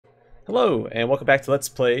Hello, and welcome back to Let's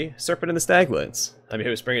Play Serpent in the Staglands. I'm your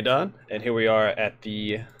host, BringItDon, and here we are at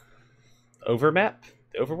the overmap?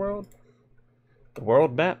 The overworld? The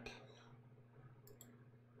world map?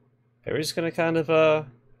 Okay, we're just gonna kind of,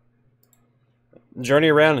 journey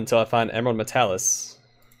around until I find Emerald Metalis.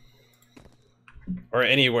 Or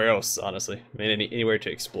anywhere else, honestly. I mean, anywhere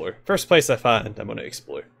to explore. First place I find, I'm gonna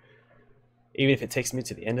explore. Even if it takes me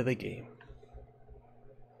to the end of the game.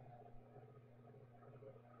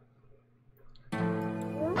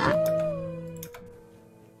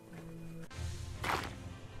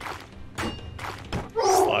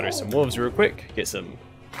 Slaughter some wolves real quick, get some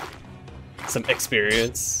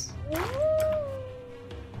experience.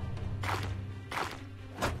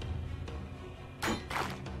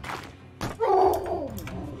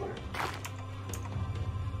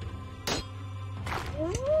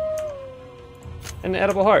 An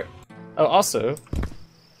edible heart. Oh, also,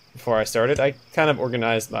 before I started, I kind of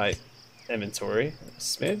organized my inventory a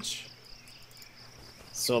smidge.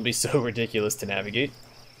 So it'll be so ridiculous to navigate.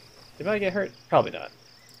 Did I get hurt? Probably not.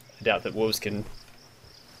 I doubt that wolves can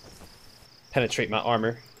penetrate my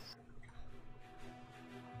armor.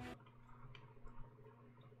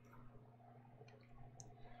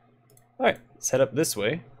 Alright, let's head up this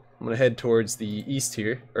way. I'm gonna head towards the east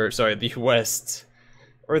here, or sorry, the west.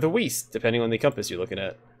 Or the west, depending on the compass you're looking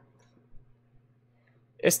at.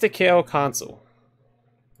 Ista Cale console.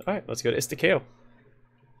 Alright, let's go to Ista Cale.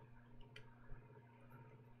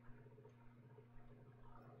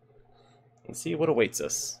 And see what awaits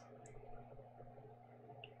us.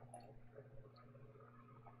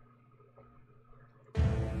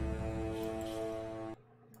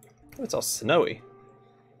 Oh, it's all snowy.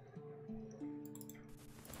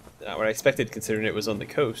 Not what I expected, considering it was on the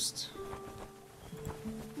coast.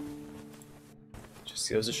 Just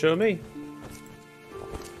goes to show me.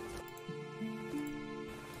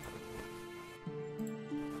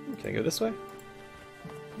 Can I go this way?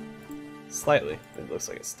 Slightly. It looks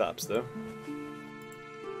like it stops though.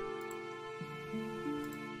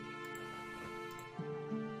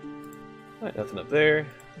 Alright, nothing up there.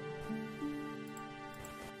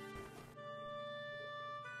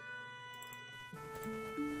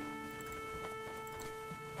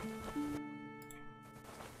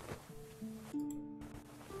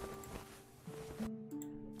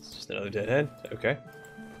 It's just another dead end. Okay.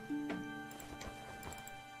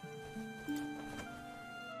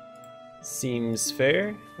 Seems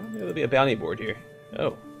fair. Oh, maybe there'll be a bounty board here. Oh,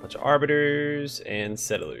 a bunch of arbiters and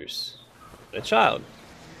settlers. And a child.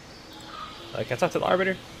 Can I talk to the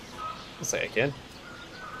arbiter? Looks like I can.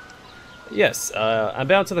 Yes, I'm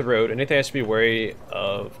bound to the road. Anything I should be wary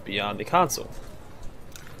of beyond the console?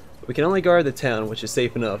 We can only guard the town, which is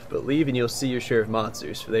safe enough, but leave and you'll see your share of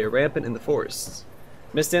monsters, for they are rampant in the forests.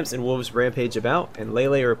 Mistimps and wolves rampage about, and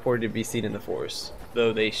Lele are reported to be seen in the forest,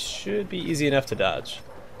 though they should be easy enough to dodge.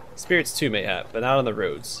 Spirits too mayhap, but not on the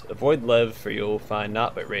roads. Avoid Lev, for you'll find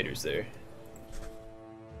naught but raiders there.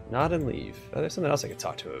 Nod and leave. Oh, there's something else I could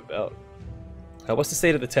talk to him about. What's the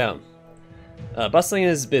state of the town? Bustling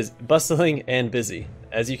and busy,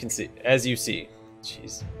 as you see.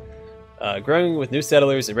 Jeez. Growing with new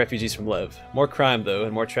settlers and refugees from Lev. More crime though,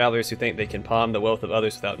 and more travelers who think they can palm the wealth of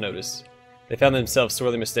others without notice. They found themselves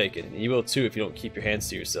sorely mistaken, and you will too if you don't keep your hands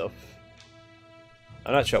to yourself.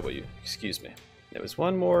 I'm not trouble you. Excuse me. There was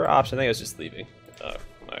one more option. I think I was just leaving. Oh,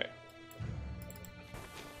 alright.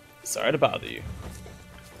 Sorry to bother you.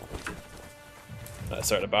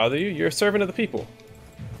 Sorry to bother you. You're a servant of the people.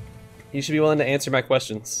 You should be willing to answer my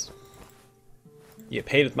questions. You get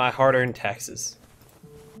paid with my hard-earned taxes.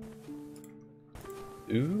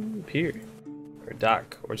 Ooh, pier. Or a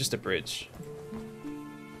dock. Or just a bridge.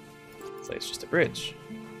 It's like it's just a bridge.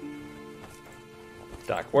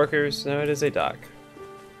 Dock workers. No, it is a dock.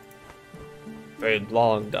 Very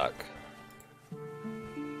long dock.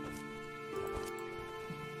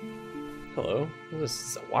 Hello? What is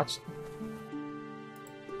this? A watch?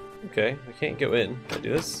 Okay, I can't go in. Can I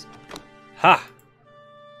do this? Ha!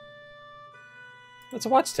 That's a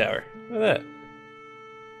watchtower. Look at that.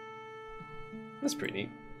 That's pretty neat.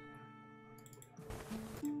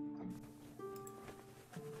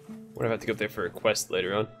 What if I have to go up there for a quest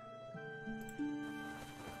later on?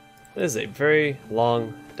 This is a very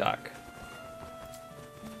long dock.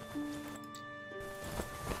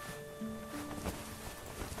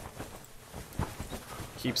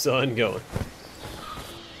 Keeps on going.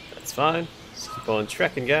 That's fine. Just keep on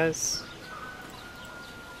trekking, guys.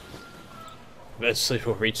 Eventually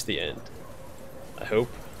we'll reach the end. I hope.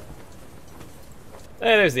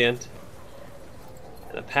 Hey, there's the end.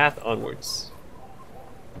 And a path onwards.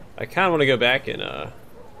 I kind of want to go back and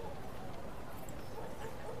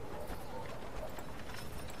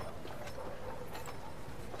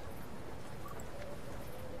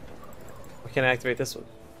Why can't I activate this one?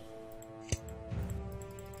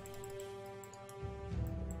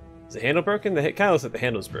 Is the handle broken? It kind of looks like the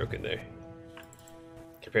handle's broken there.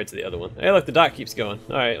 Compared to the other one. Hey look, the dock keeps going.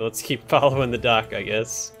 Alright, let's keep following the dock, I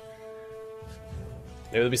guess.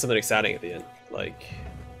 Maybe there'll be something exciting at the end. Like,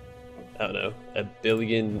 I don't know, 1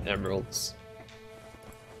 billion emeralds.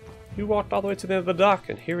 You walked all the way to the end of the dock,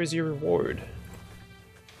 and here is your reward.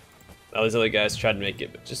 All these other guys tried to make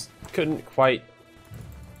it, but just weren't quite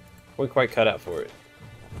cut out for it.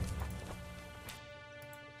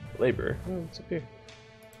 Labor. Oh, what's up here?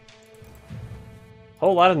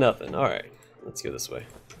 Whole lot of nothing. Alright, let's go this way.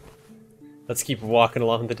 Let's keep walking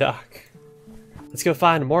along the dock. Let's go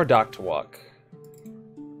find more dock to walk.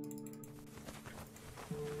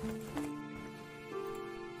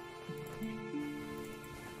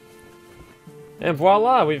 And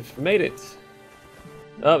voila, we've made it.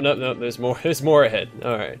 Oh, no, there's more. There's more ahead.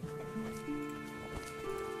 Alright.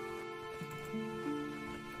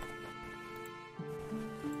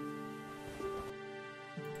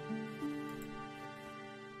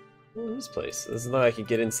 What is this place? It doesn't look like I can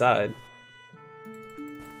get inside.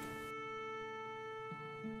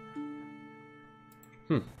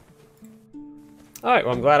 Alright,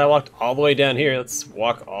 well I'm glad I walked all the way down here. Let's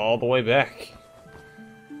walk all the way back.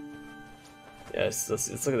 Yes, let's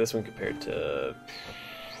look at this one compared to...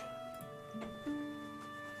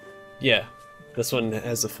 Yeah, this one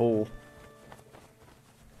has a full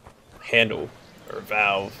handle, or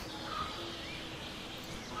valve.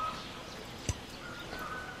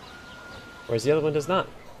 Whereas the other one does not.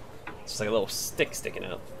 It's just like a little stick sticking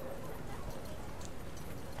out.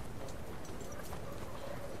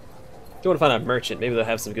 Do want to find a merchant. Maybe they'll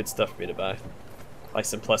have some good stuff for me to buy. Like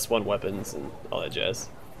some +1 weapons and all that jazz.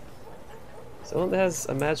 So the one that has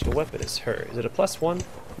a magical weapon is her. Is it a +1?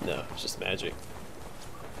 No, it's just magic.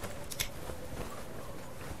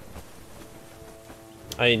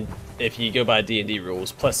 I mean, if you go by D&D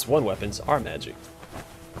rules, +1 weapons are magic.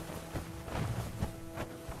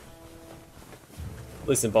 At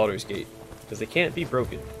least in Baldur's Gate, because they can't be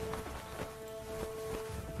broken.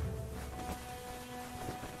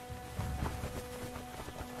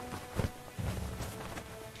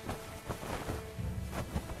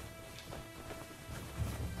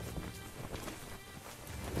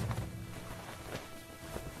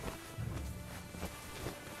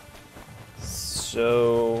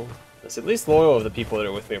 So, that's at least loyal of the people that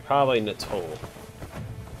are with me are probably Necholai.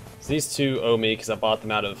 So these two owe me because I bought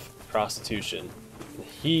them out of prostitution.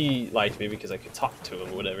 He liked me because I could talk to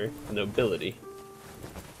him or whatever, the nobility.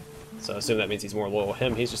 So I assume that means he's more loyal to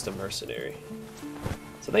him. He's just a mercenary.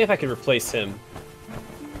 So I think if I could replace him,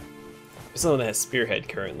 someone that has Spearhead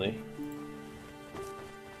currently.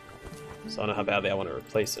 So I don't know how badly I want to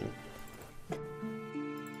replace him.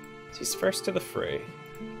 So he's first to the fray.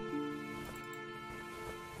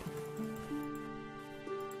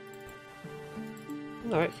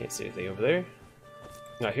 Alright, can't see anything over there.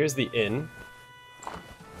 Now here's the inn.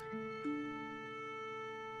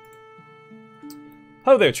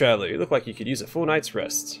 Hello there, traveler. You look like you could use a full night's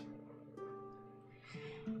rest.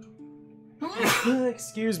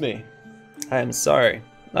 Excuse me. I am sorry.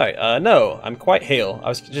 Alright, no, I'm quite hale. I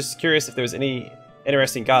was just curious if there was any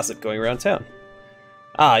interesting gossip going around town.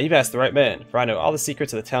 Ah, you've asked the right man, for I know all the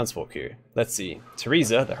secrets of the townsfolk here. Let's see.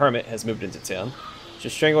 Teresa, the hermit, has moved into town. She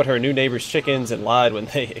strangled her new neighbor's chickens and lied when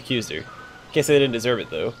they accused her. Can't say they didn't deserve it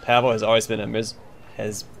though. Pavel has always been a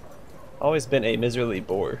miserly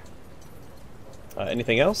bore.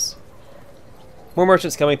 Anything else? More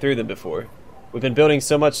merchants coming through than before. We've been building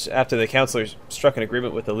so much after the councilors struck an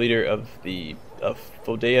agreement with the leader of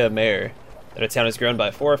Fodea Mare that our town has grown by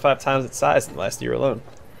 4 or 5 times its size in the last year alone.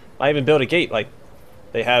 Might even build a gate like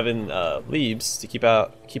they have in Leaves to keep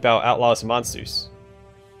out outlaws and monsters.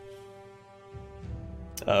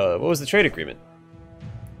 What was the trade agreement?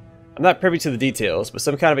 I'm not privy to the details, but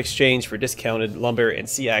some kind of exchange for discounted lumber and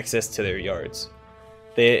sea access to their yards.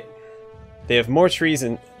 They have more trees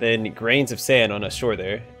than grains of sand on a shore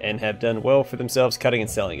there, and have done well for themselves cutting and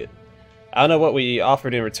selling it. I don't know what we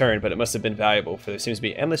offered in return, but it must have been valuable, for there seems to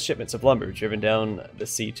be endless shipments of lumber driven down the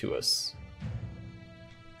sea to us.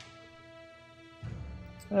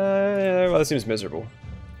 Well, it seems miserable.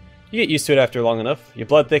 You get used to it after long enough. Your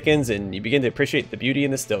blood thickens, and you begin to appreciate the beauty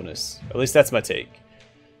and the stillness. At least that's my take.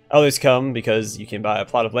 Others come because you can buy a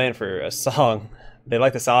plot of land for a song. They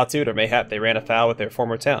like the solitude, or mayhap they ran afoul with their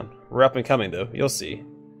former town. We're up and coming, though. You'll see.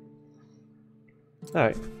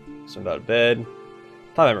 Alright. So I'm about to bed.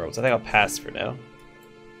 5 emeralds. I think I'll pass for now.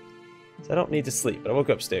 So I don't need to sleep, but I woke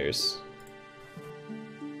upstairs.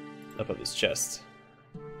 Up on this chest.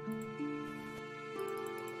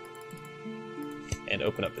 and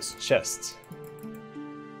open up this chest.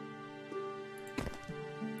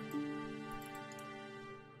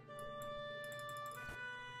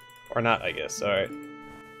 Or not, I guess. Alright.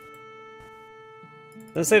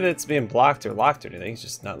 Doesn't say that it's being blocked or locked or anything, it's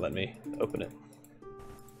just not letting me open it.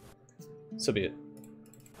 So be it.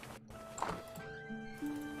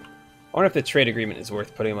 I wonder if the trade agreement is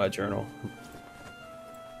worth putting in my journal.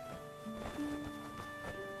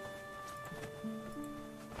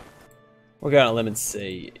 We'll go on a limb and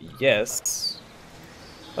say yes,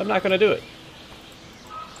 but I'm not going to do it.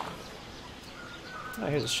 Oh,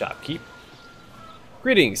 here's a shopkeep.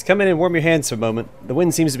 Greetings, come in and warm your hands for a moment. The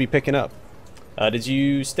wind seems to be picking up. Did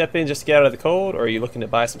you step in just to get out of the cold, or are you looking to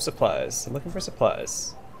buy some supplies? I'm looking for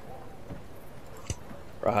supplies.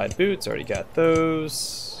 Rawhide boots, already got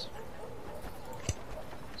those.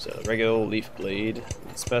 So regular leaf blade,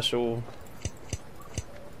 special.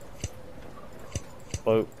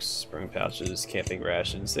 Cloaks, spring pouches, camping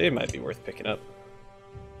rations. They might be worth picking up.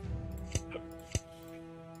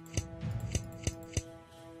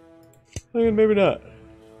 Maybe not.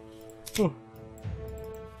 Oh.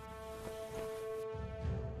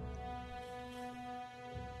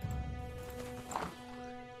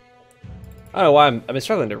 I don't know why I've been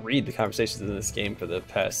struggling to read the conversations in this game for the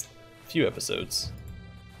past few episodes.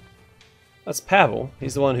 That's Pavel.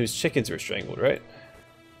 He's the one whose chickens were strangled, right?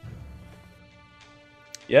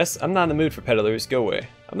 Yes, I'm not in the mood for peddlers. Go away.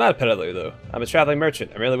 I'm not a peddler, though. I'm a traveling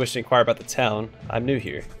merchant. I merely wish to inquire about the town. I'm new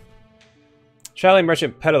here. Traveling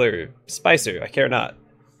merchant, peddler, spicer. I care not.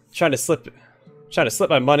 Trying to slip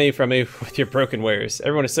my money from me with your broken wares.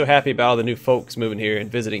 Everyone is so happy about all the new folks moving here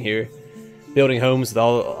and visiting here, building homes with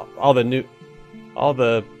all our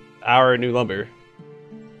new lumber.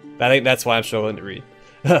 I think that's why I'm struggling to read.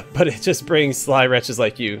 But it just brings sly wretches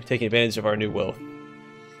like you, taking advantage of our new wealth.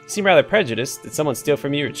 You seem rather prejudiced. Did someone steal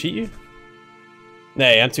from you or cheat you?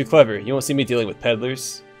 Nay, I'm too clever. You won't see me dealing with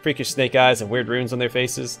peddlers. Freakish snake eyes and weird runes on their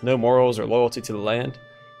faces. No morals or loyalty to the land.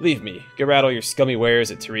 Leave me. Go rattle your scummy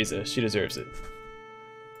wares at Teresa. She deserves it.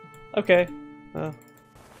 Okay. Well,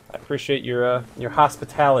 I appreciate your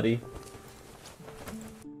hospitality.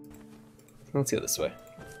 Let's go this way.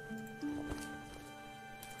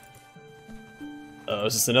 Oh,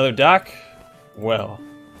 is this another dock? Well.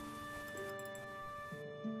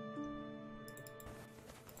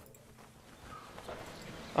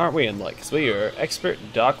 Aren't we in luck? Because we are expert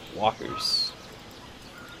dock walkers.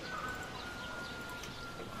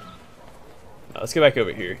 Now, let's go back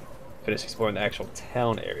over here. Finish exploring the actual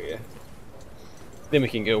town area. Then we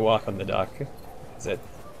can go walk on the dock.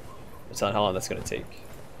 That's not how long that's going to take.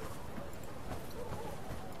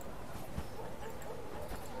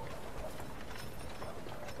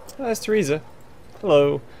 Oh, that's Teresa.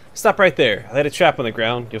 Hello. Stop right there. I laid a trap on the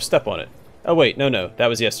ground. You'll step on it. Oh wait, no. That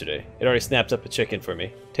was yesterday. It already snapped up a chicken for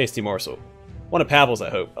me. Tasty morsel. One of Pavel's, I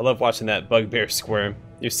hope. I love watching that bugbear squirm.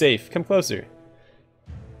 You're safe. Come closer.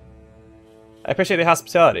 I appreciate the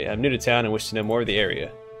hospitality. I'm new to town and wish to know more of the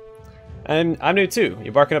area. I'm new too.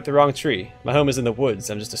 You're barking up the wrong tree. My home is in the woods.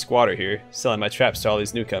 I'm just a squatter here, selling my traps to all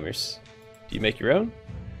these newcomers. Do you make your own?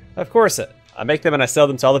 Of course. I make them and I sell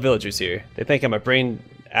them to all the villagers here. They think I'm a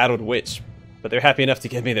brain-addled witch, but they're happy enough to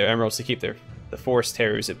give me their emeralds to keep the forest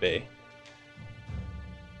terrors at bay.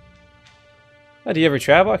 Do you ever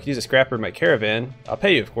travel? I could use a scrapper in my caravan. I'll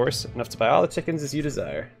pay you, of course, enough to buy all the chickens as you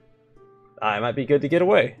desire. It might be good to get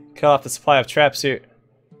away. Cut off the supply of traps here.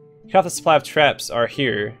 Cut off the supply of traps are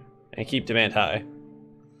here, and keep demand high.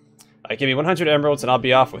 Give me 100 emeralds and I'll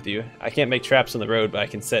be off with you. I can't make traps on the road, but I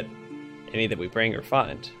can set any that we bring or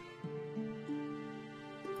find.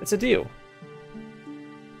 It's a deal.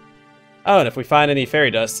 Oh, and if we find any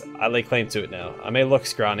fairy dust, I lay claim to it now. I may look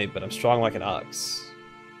scrawny, but I'm strong like an ox.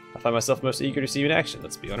 I find myself most eager to see you in action.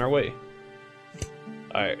 Let's be on our way.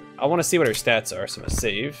 Alright, I want to see what her stats are, so I'm going to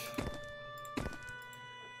save.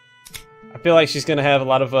 I feel like she's going to have a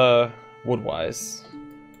lot of wood-wise.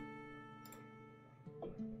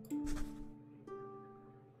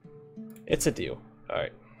 It's a deal.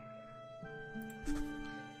 Alright.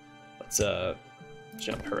 Let's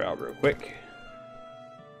jump her out real quick.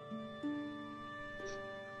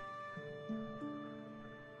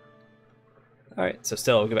 Alright, so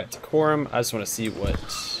still, we'll go back to Quorum. I just want to see what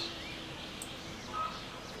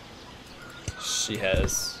she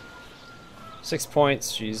has. 6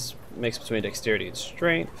 points. She's mixed between dexterity and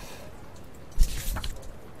strength.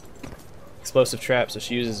 Explosive trap, so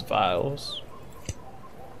she uses vials.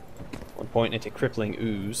 1 point into crippling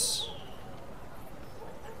ooze.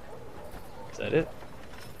 Is that it?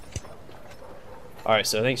 Alright,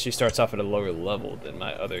 so I think she starts off at a lower level than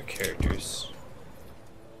my other characters.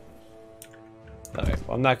 Alright,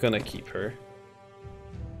 well, I'm not gonna keep her.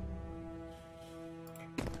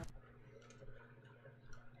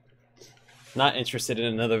 Not interested in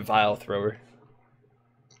another vial thrower.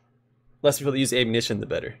 Less people that use ammunition, the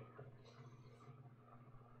better.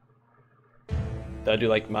 Though I do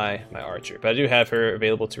like my archer, but I do have her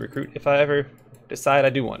available to recruit if I ever decide I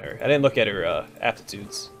do want her. I didn't look at her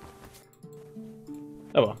aptitudes.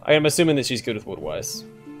 Oh well, I'm assuming that she's good with woodwise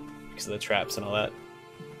because of the traps and all that.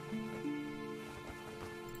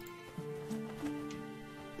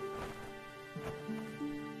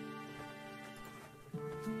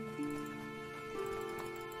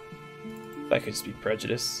 That could just be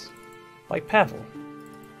prejudice. Like Pavel.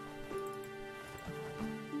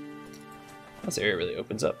 This area really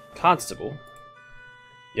opens up. Constable.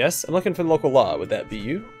 Yes, I'm looking for the local law. Would that be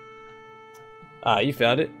you? Ah, you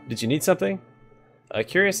found it. Did you need something?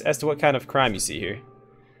 Curious as to what kind of crime you see here.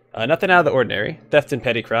 Nothing out of the ordinary. Theft and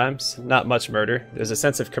petty crimes. Not much murder. There's a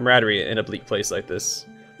sense of camaraderie in a bleak place like this.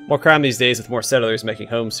 More crime these days with more settlers making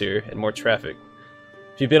homes here and more traffic.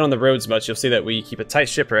 If you've been on the roads much, you'll see that we keep a tight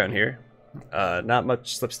ship around here. Not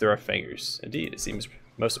much slips through our fingers. Indeed, it seems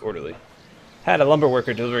most orderly. Had a lumber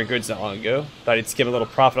worker delivering goods not long ago. Thought he'd skim a little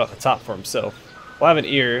profit off the top for himself. Well,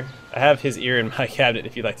 I have his ear in my cabinet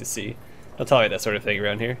if you'd like to see. Don't tolerate that sort of thing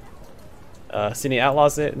around here. See any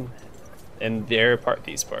outlaws in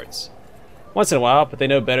these parts? Once in a while, but they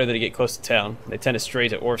know better than to get close to town. They tend to stray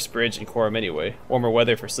to Orf's Bridge and Coram anyway. Warmer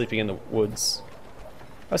weather for sleeping in the woods.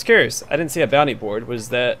 I was curious. I didn't see a bounty board. Was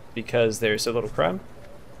that because there's so little crime?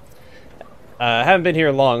 I haven't been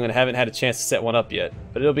here long and I haven't had a chance to set one up yet,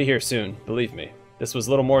 but it'll be here soon, believe me. This was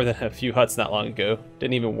little more than a few huts not long ago.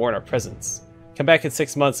 Didn't even warn our presence. Come back in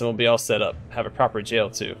 6 months and we'll be all set up. Have a proper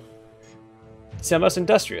jail too. See, I'm most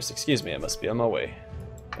industrious. Excuse me, I must be on my way.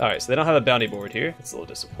 Alright, so they don't have a bounty board here. It's a little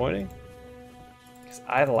disappointing. Because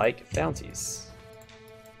I like bounties.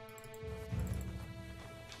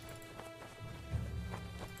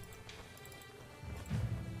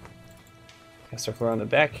 Can I circle around the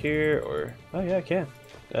back here, or... Oh yeah, I can.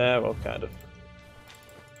 Well, kind of.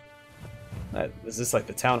 Is this like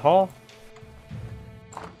the town hall?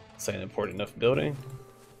 It's like an important enough building.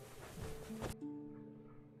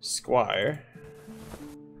 Squire.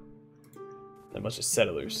 And a bunch of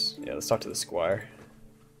settlers. Yeah, let's talk to the squire.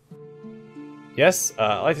 Yes,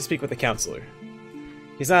 I'd like to speak with the counselor.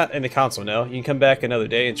 He's not in the council now. You can come back another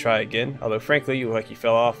day and try again. Although, frankly, you look like you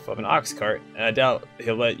fell off of an ox cart, and I doubt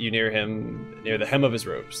he'll let you near the hem of his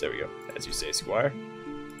robes. There we go. As you say, squire.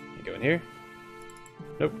 You go in here.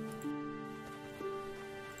 Nope.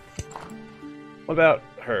 What about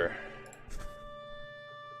her?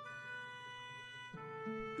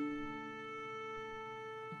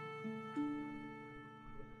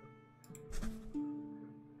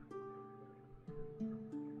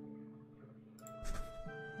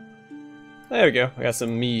 There we go. I got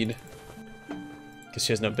some mead. Because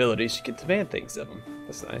she has no ability, she can demand things of him.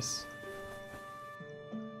 That's nice.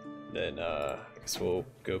 Then, I guess we'll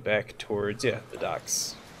go back towards, yeah, the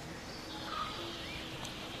docks.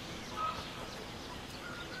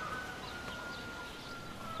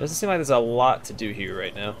 Doesn't seem like there's a lot to do here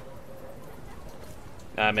right now.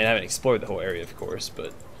 I mean, I haven't explored the whole area, of course,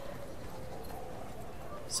 but...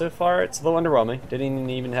 So far, it's a little underwhelming. Didn't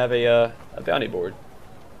even have a bounty board.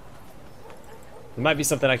 There might be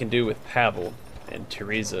something I can do with Pavel and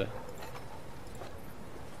Teresa.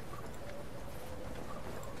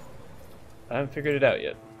 I haven't figured it out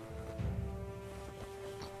yet.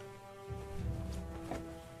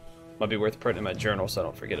 Might be worth putting in my journal so I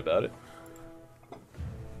don't forget about it.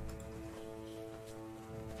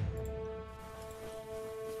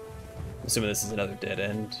 I'm assuming this is another dead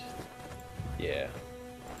end. Yeah.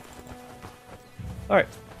 Alright.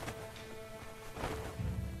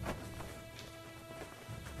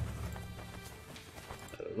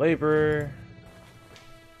 Laborer.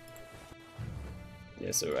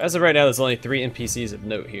 Yeah, so as of right now, there's only 3 NPCs of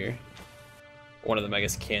note here. One of them, I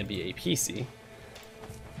guess, can be a PC.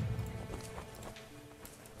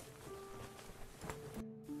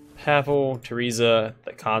 Pavel, Teresa,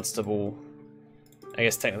 the constable, I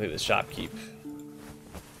guess technically the shopkeep.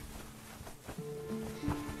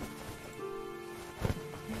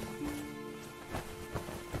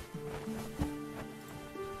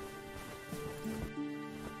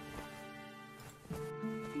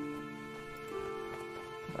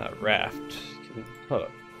 Raft. Hold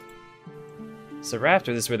up. So raft,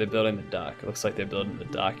 or this is where they're building the dock. It looks like they're building the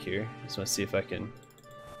dock here. Just want to see if I can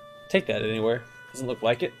take that anywhere. Doesn't look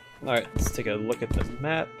like it. Alright, let's take a look at the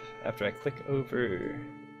map after I click over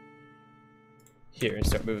here and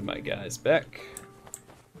start moving my guys back.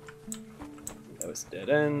 That was a dead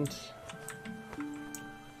end.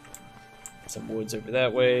 Some woods over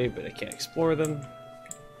that way, but I can't explore them.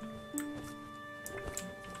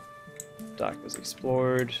 dock was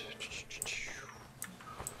explored.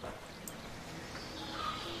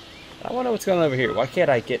 I want to know what's going on over here. Why can't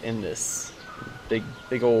I get in this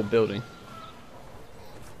big old building?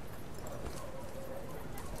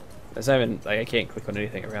 It's not even, like, I can't click on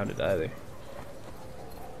anything around it either.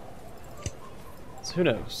 So who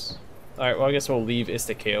knows? Alright, well I guess we'll leave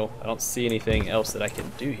Ista Cale. I don't see anything else that I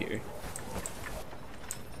can do here.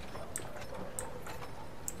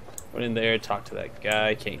 Went in there, talked to that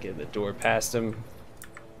guy, can't get in the door past him.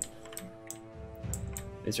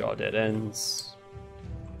 These are all dead ends.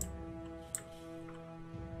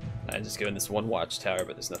 I just go in this one watchtower,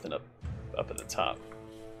 but there's nothing up at the top.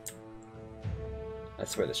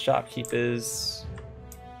 That's where the shopkeep is.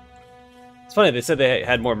 It's funny, they said they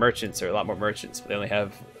had more merchants, or a lot more merchants, but they only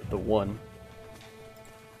have the one.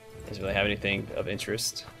 Doesn't really have anything of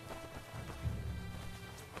interest.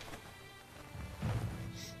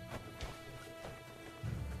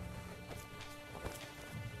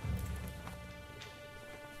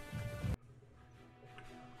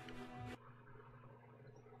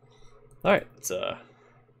 Alright, let's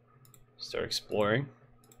start exploring.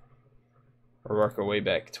 We'll work our way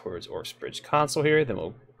back towards Orf's Bridge console here, then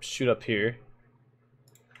we'll shoot up here.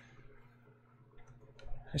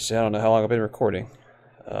 Actually, I don't know how long I've been recording.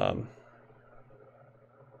 Yeah,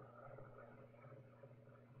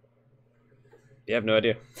 I have no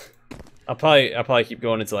idea. I'll probably keep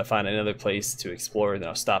going until I find another place to explore, and then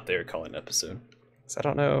I'll stop there and call it an episode. So I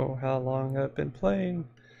don't know how long I've been playing.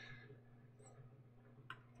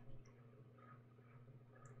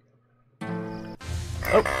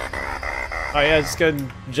 Oh yeah, just go ahead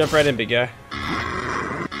and jump right in, big guy.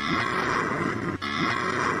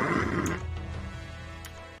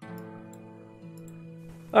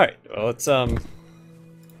 Alright, well let's go ahead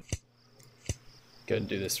and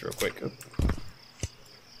do this real quick. Oh.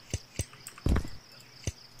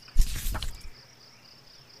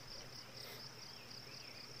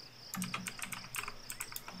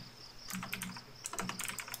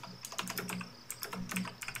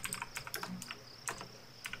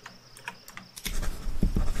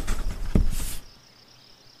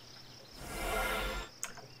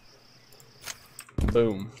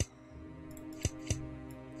 Boom.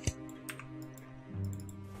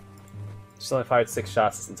 Just only fired 6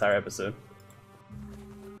 shots this entire episode.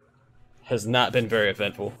 Has not been very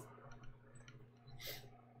eventful.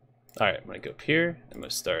 Alright, I'm gonna go up here. I'm gonna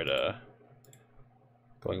start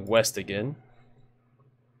going west again.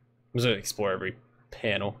 I'm just gonna explore every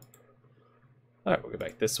panel. Alright, we'll go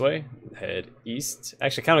back this way. Head east.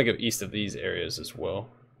 Actually, I kind of go east of these areas as well.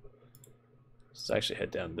 Let's actually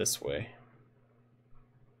head down this way.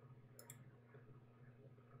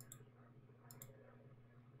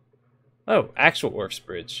 Oh, actual Orf's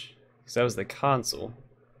Bridge. Because that was the console.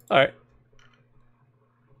 Alright.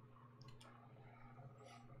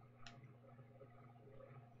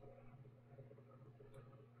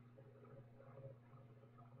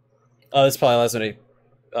 Oh, this probably allows me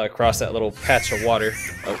to cross that little patch of water.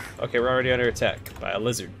 Oh, okay, we're already under attack by a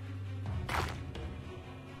lizard.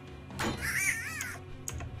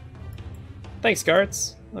 Thanks,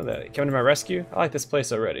 guards. Look at that, coming to my rescue. I like this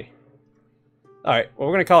place already. Alright, well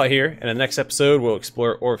we're going to call it here. In the next episode, we'll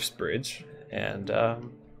explore Orf's Bridge. And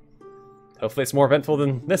hopefully it's more eventful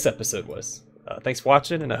than this episode was. Thanks for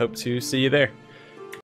watching, and I hope to see you there.